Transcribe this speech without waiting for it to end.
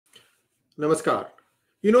Namaskar.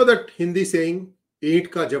 You know that Hindi saying,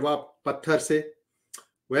 "Eat ka jawab patthar se"?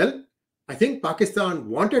 Well, I think Pakistan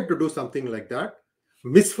wanted to do something like that.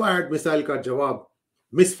 Misfired missile ka jawab,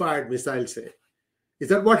 misfired missile se. Is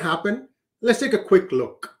that what happened? Let's take a quick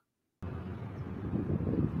look.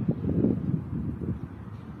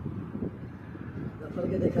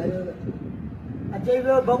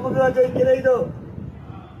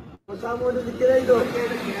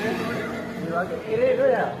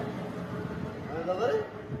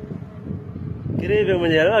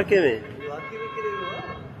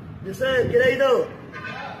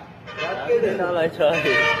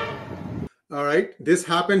 All right, this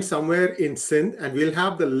happened somewhere in Sindh, and we'll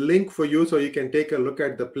have the link for you so you can take a look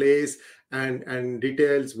at the place and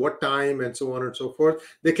details, what time, and so on and so forth.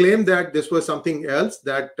 They claim that this was something else,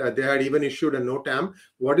 that they had even issued a NOTAM.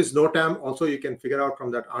 What is NOTAM? Also, you can figure out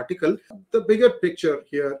from that article. The bigger picture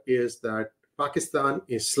here is that Pakistan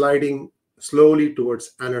is sliding slowly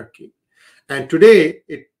towards anarchy. And today,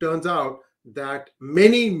 it turns out that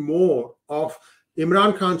many more of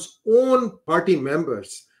Imran Khan's own party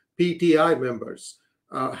members, PTI members,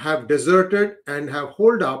 have deserted and have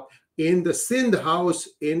holed up in the Sindh House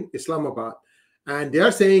in Islamabad. And they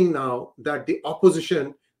are saying now that the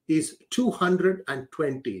opposition is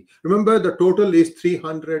 220. Remember, the total is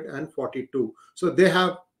 342. So they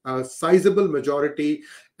have a sizable majority.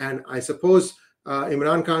 And I suppose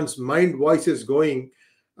Imran Khan's mind voice is going,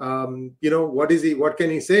 what can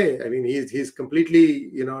he say? I mean, he's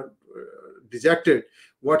completely, dejected.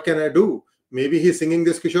 What can I do? Maybe he's singing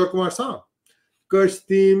this Kishore Kumar song.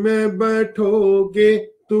 कश्ती में बैठोगे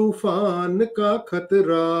तूफान का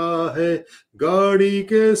खतरा है, गाड़ी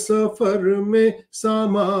के सफर में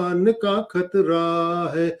सामान का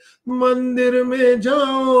खतरा है, मंदिर में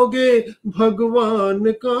जाओगे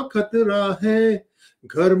भगवान का खतरा है,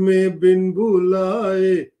 घर में बिन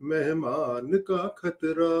बुलाए मेहमान का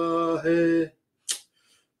खतरा है.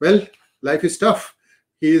 Well, life is tough.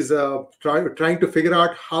 He is trying to figure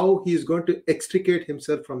out how he is going to extricate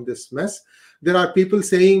himself from this mess. There are people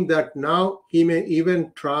saying that now he may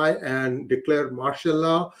even try and declare martial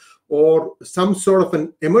law or some sort of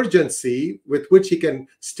an emergency with which he can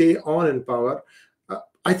stay on in power.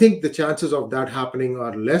 I think the chances of that happening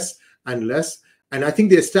are less and less. And I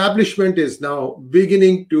think the establishment is now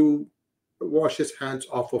beginning to wash his hands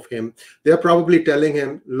off of him. They're probably telling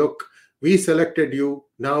him, look, we selected you,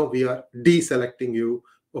 now we are deselecting you.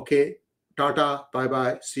 Okay, tata,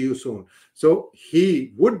 bye-bye, see you soon. So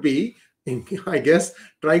he would be, I guess,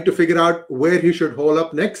 trying to figure out where he should hole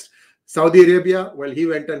up next. Saudi Arabia, well, he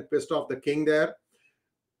went and pissed off the king there.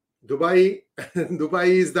 Dubai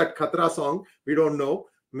is that Khatra song. We don't know.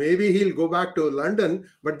 Maybe he'll go back to London,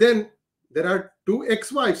 but then there are 2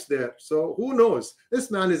 ex-wives there. So who knows? This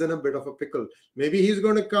man is in a bit of a pickle. Maybe he's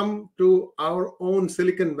going to come to our own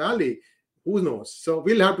Silicon Valley. Who knows? So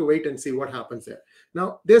we'll have to wait and see what happens there.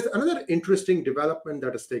 Now, there's another interesting development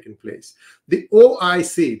that has taken place. The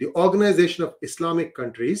OIC, the Organization of Islamic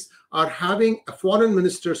Countries, are having a foreign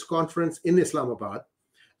ministers conference in Islamabad,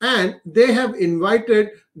 and they have invited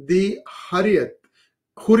the Hurriyat,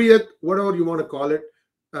 whatever you want to call it,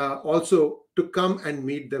 also to come and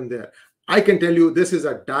meet them there. I can tell you this is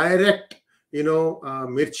a direct,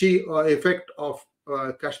 Mirchi effect of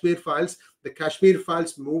Kashmir Files. The Kashmir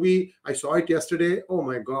Files movie, I saw it yesterday. Oh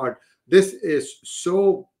my God, this is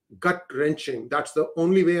so gut-wrenching. That's the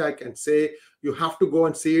only way I can say. You have to go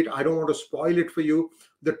and see it. I don't want to spoil it for you.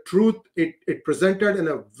 The truth, it presented in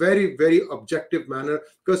a very, very objective manner,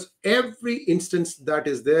 because every instance that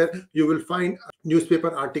is there, you will find a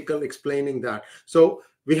newspaper article explaining that. So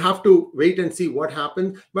we have to wait and see what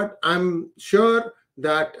happens. But I'm sure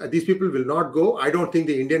that these people will not go. I don't think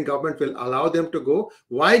the Indian government will allow them to go.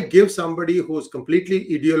 Why give somebody who's completely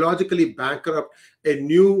ideologically bankrupt a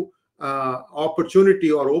new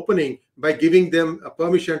opportunity or opening by giving them a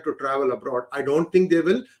permission to travel abroad? I don't think they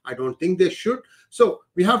will. I don't think they should. So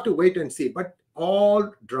we have to wait and see. But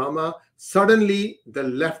all drama, suddenly the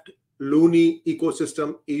left loony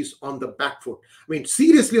ecosystem is on the back foot. I mean,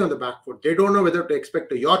 seriously on the back foot. They don't know whether to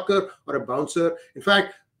expect a Yorker or a bouncer. In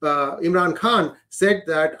fact, Imran Khan said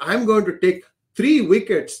that I'm going to take 3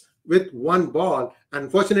 wickets with 1 ball.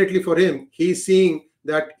 Unfortunately for him, he's seeing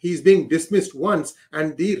that he's being dismissed once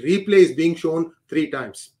and the replay is being shown 3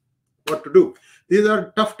 times. What to do? These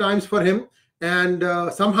are tough times for him, and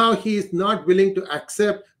somehow he is not willing to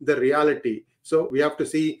accept the reality. So we have to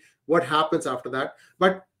see what happens after that.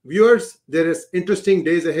 But viewers, there is interesting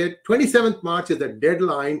days ahead. 27th March is the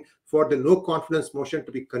deadline for the no confidence motion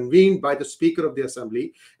to be convened by the Speaker of the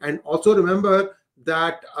Assembly. And also remember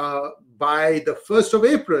that by the 1st of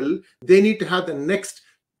April, they need to have the next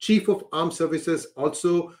Chief of Armed Services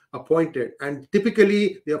also appointed, and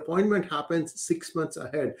typically the appointment happens 6 months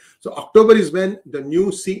ahead. So October is when the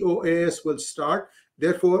new COAS will start.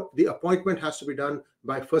 Therefore, the appointment has to be done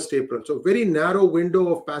by 1st April. So very narrow window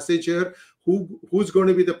of passage here. Who's going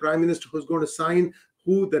to be the Prime Minister, who's going to sign,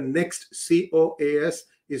 who the next COAS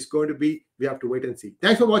is going to be, we have to wait and see.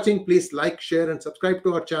 Thanks for watching. Please like, share, and subscribe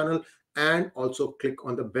to our channel, and also click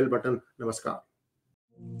on the bell button. Namaskar.